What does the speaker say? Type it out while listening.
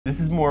This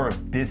is more of a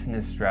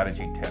business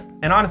strategy tip.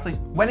 And honestly,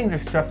 weddings are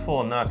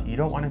stressful enough. You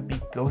don't want to be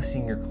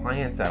ghosting your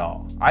clients at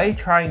all. I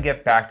try and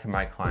get back to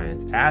my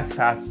clients as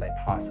fast as I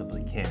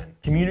possibly can.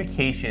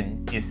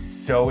 Communication is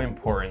so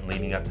important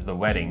leading up to the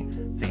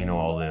wedding. So you know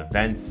all the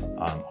events,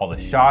 all the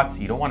shots.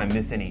 You don't want to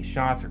miss any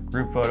shots or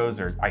group photos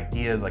or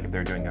ideas like if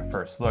they're doing a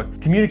first look.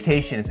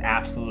 Communication is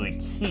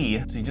absolutely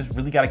key. So you just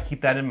really got to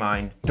keep that in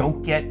mind.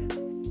 Don't get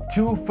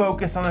too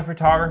focused on the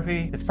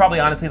photography. It's probably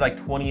honestly like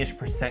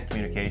 20-ish%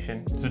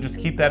 communication. So just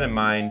keep that in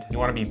mind. You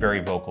want to be very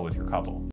vocal with your couple.